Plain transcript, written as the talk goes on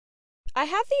I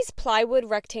have these plywood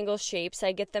rectangle shapes.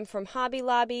 I get them from Hobby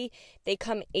Lobby. They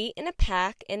come 8 in a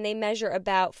pack and they measure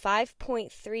about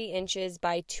 5.3 inches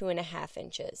by 2.5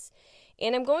 inches.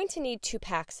 And I'm going to need 2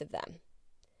 packs of them.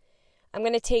 I'm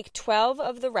going to take 12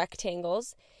 of the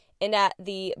rectangles, and at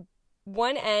the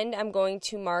one end I'm going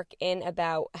to mark in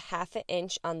about 1/2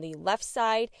 inch on the left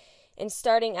side, and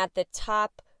starting at the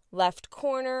top left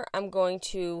corner I'm going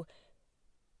to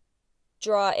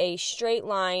draw a straight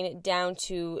line down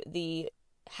to the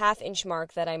 1/2 inch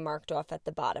mark that I marked off at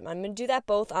the bottom. I'm going to do that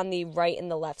both on the right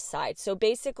and the left side. So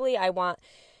basically I want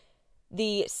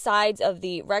the sides of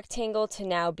the rectangle to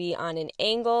now be on an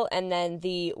angle, and then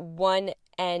the one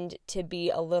end to be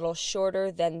a little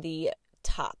shorter than the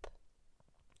top.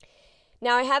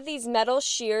 Now I have these metal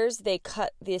shears. They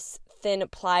cut this thin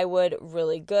plywood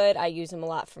really good. I use them a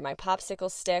lot for my popsicle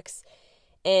sticks,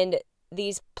 and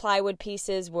these plywood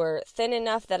pieces were thin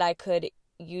enough that I could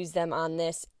use them on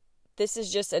this. This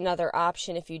is just another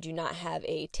option if you do not have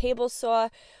a table saw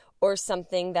or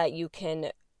something that you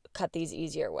can cut these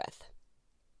easier with.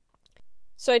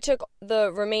 So I took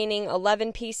the remaining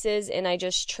 11 pieces and I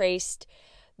just traced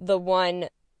the one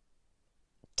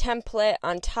template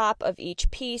on top of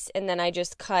each piece, and then I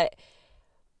just cut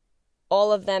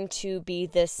all of them to be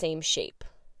the same shape.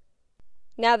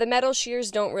 Now the metal shears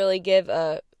don't really give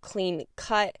a clean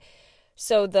cut,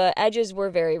 so the edges were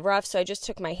very rough, so I just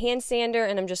took my hand sander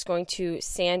and I'm just going to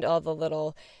sand all the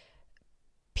little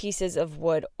pieces of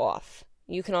wood off.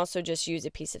 You can also just use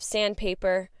a piece of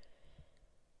sandpaper.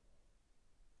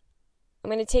 I'm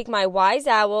going to take my Wise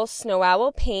Owl Snow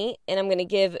Owl paint and I'm going to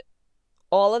give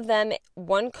all of them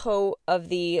one coat of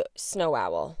the Snow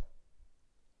Owl.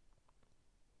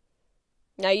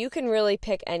 Now you can really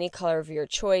pick any color of your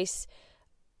choice.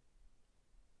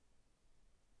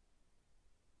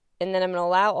 And then I'm going to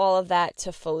allow all of that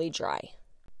to fully dry.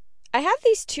 I have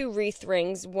these 2 wreath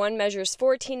rings. One measures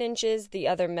 14 inches, the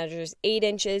other measures 8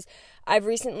 inches. I've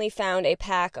recently found a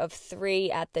pack of 3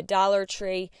 at the Dollar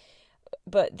Tree,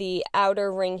 but the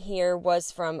outer ring here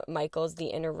was from Michael's. The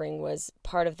inner ring was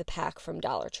part of the pack from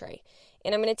Dollar Tree.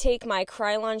 And I'm going to take my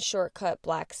Krylon Shortcut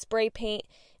black spray paint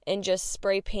and just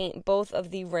spray paint both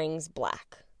of the rings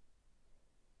black.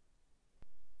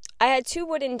 I had 2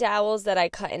 wooden dowels that I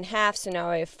cut in half, so now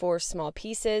I have 4 small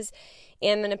pieces.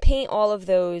 And I'm going to paint all of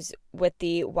those with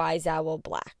the Wise Owl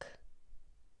black.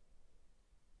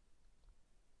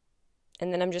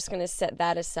 And then I'm just going to set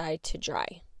that aside to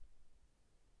dry.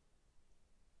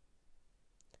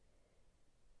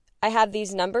 I have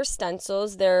these number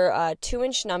stencils. They're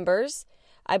 2-inch numbers.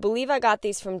 I believe I got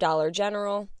these from Dollar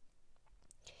General.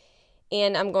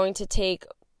 And I'm going to take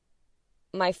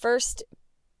my first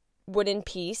wooden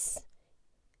piece,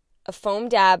 a foam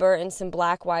dabber, and some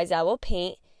black Wise Owl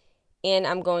paint, and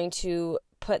I'm going to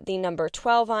put the number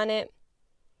 12 on it.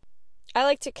 I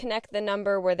like to connect the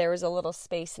number where there is a little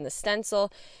space in the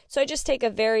stencil, so I just take a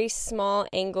very small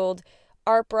angled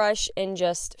art brush and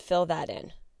just fill that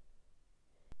in.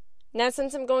 Now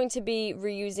since I'm going to be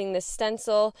reusing this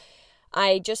stencil,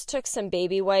 I just took some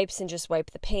baby wipes and just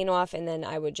wiped the paint off, and then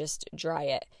I would just dry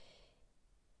it.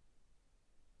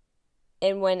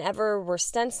 And whenever we're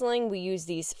stenciling, we use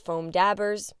these foam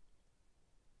dabbers.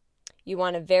 You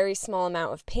want a very small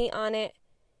amount of paint on it.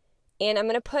 And I'm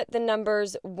going to put the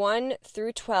numbers 1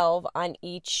 through 12 on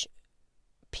each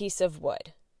piece of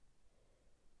wood.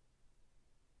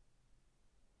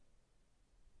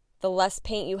 The less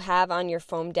paint you have on your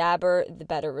foam dabber, the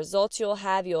better results you'll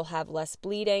have. You'll have less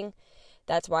bleeding.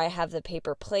 That's why I have the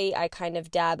paper plate. I kind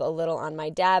of dab a little on my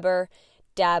dabber,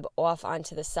 dab off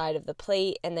onto the side of the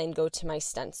plate, and then go to my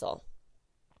stencil.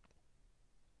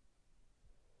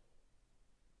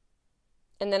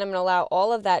 And then I'm going to allow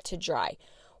all of that to dry.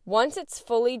 Once it's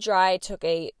fully dry, I took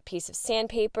a piece of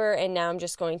sandpaper and now I'm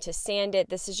just going to sand it.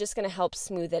 This is just going to help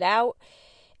smooth it out.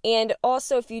 And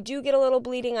also, if you do get a little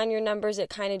bleeding on your numbers, it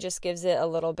kind of just gives it a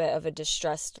little bit of a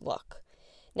distressed look.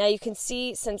 Now you can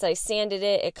see, since I sanded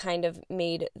it, it kind of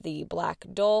made the black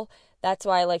dull. That's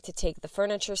why I like to take the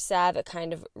furniture salve. It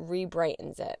kind of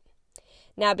re-brightens it.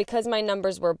 Now, because my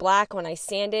numbers were black when I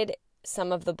sanded,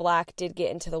 some of the black did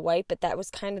get into the white, but that was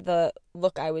kind of the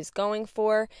look I was going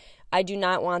for. I do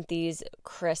not want these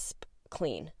crisp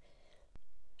clean.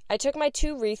 I took my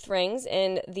 2 wreath rings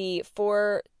and the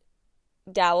 4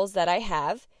 dowels that I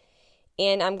have,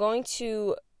 and I'm going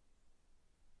to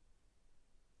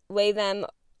lay them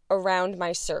around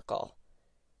my circle.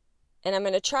 And I'm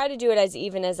going to try to do it as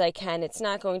even as I can. It's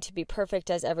not going to be perfect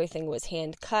as everything was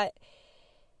hand cut.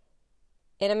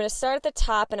 And I'm going to start at the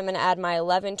top and I'm going to add my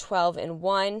 11, 12, and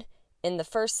 1 in the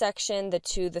first section, the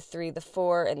 2, the 3, the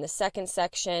 4 in the second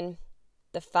section.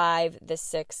 the 5, the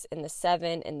 6, and the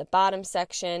 7 in the bottom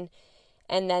section,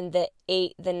 and then the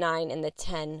 8, the 9, and the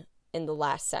 10 in the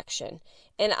last section.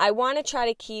 And I want to try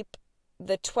to keep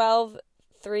the 12,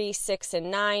 3, 6,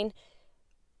 and 9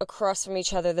 across from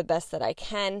each other the best that I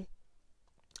can.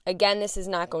 Again, this is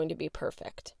not going to be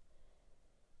perfect.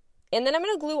 And then I'm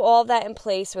going to glue all that in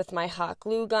place with my hot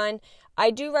glue gun. I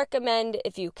do recommend,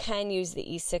 if you can, use the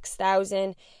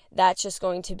E6000. That's just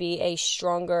going to be a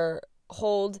stronger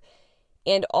hold.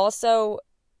 And also,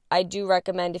 I do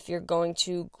recommend, if you're going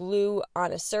to glue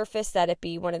on a surface, that it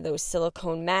be one of those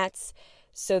silicone mats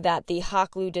so that the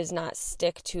hot glue does not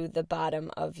stick to the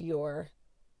bottom of your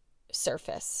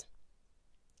surface.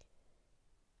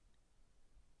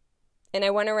 And I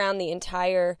went around the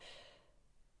entire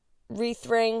wreath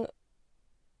ring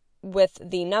with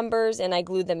the numbers, and I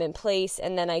glued them in place,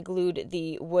 and then I glued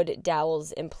the wood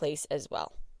dowels in place as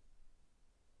well.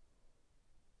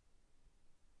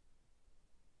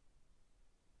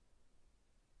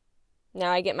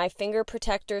 Now I get my finger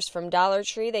protectors from Dollar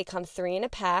Tree. They come 3 in a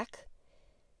pack,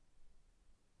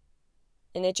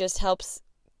 and it just helps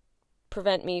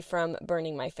prevent me from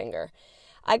burning my finger.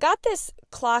 I got this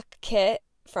clock kit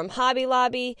from Hobby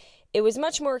Lobby. It was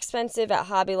much more expensive at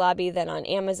Hobby Lobby than on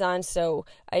Amazon, so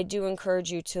I do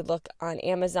encourage you to look on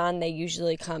Amazon. They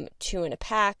usually come 2 in a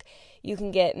pack. You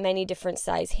can get many different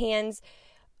size hands.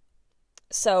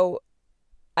 So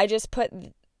I just put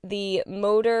the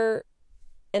motor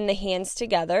and the hands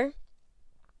together,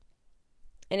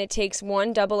 and it takes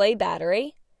 1 AA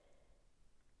battery.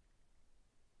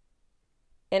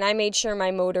 And I made sure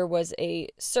my motor was a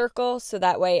circle, so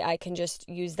that way I can just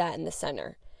use that in the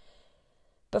center.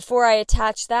 Before I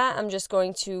attach that, I'm just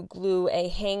going to glue a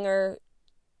hanger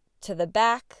to the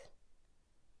back.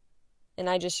 And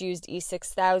I just used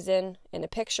E6000 in a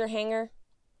picture hanger.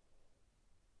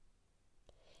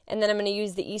 And then I'm going to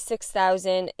use the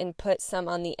E6000 and put some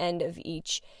on the end of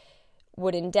each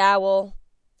wooden dowel.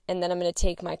 And then I'm going to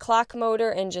take my clock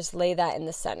motor and just lay that in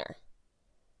the center.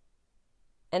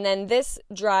 And then this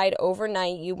dried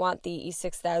overnight. You want the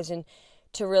E6000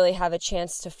 to really have a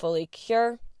chance to fully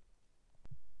cure.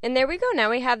 And there we go.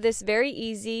 Now we have this very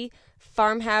easy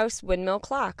Farmhouse windmill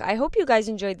clock. I hope you guys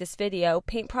enjoyed this video.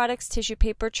 Paint products, tissue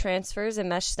paper, transfers, and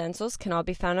mesh stencils can all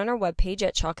be found on our webpage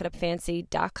at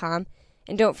chalkitupfancy.com.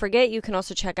 And don't forget, you can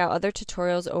also check out other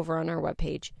tutorials over on our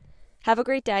webpage. Have a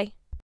great day.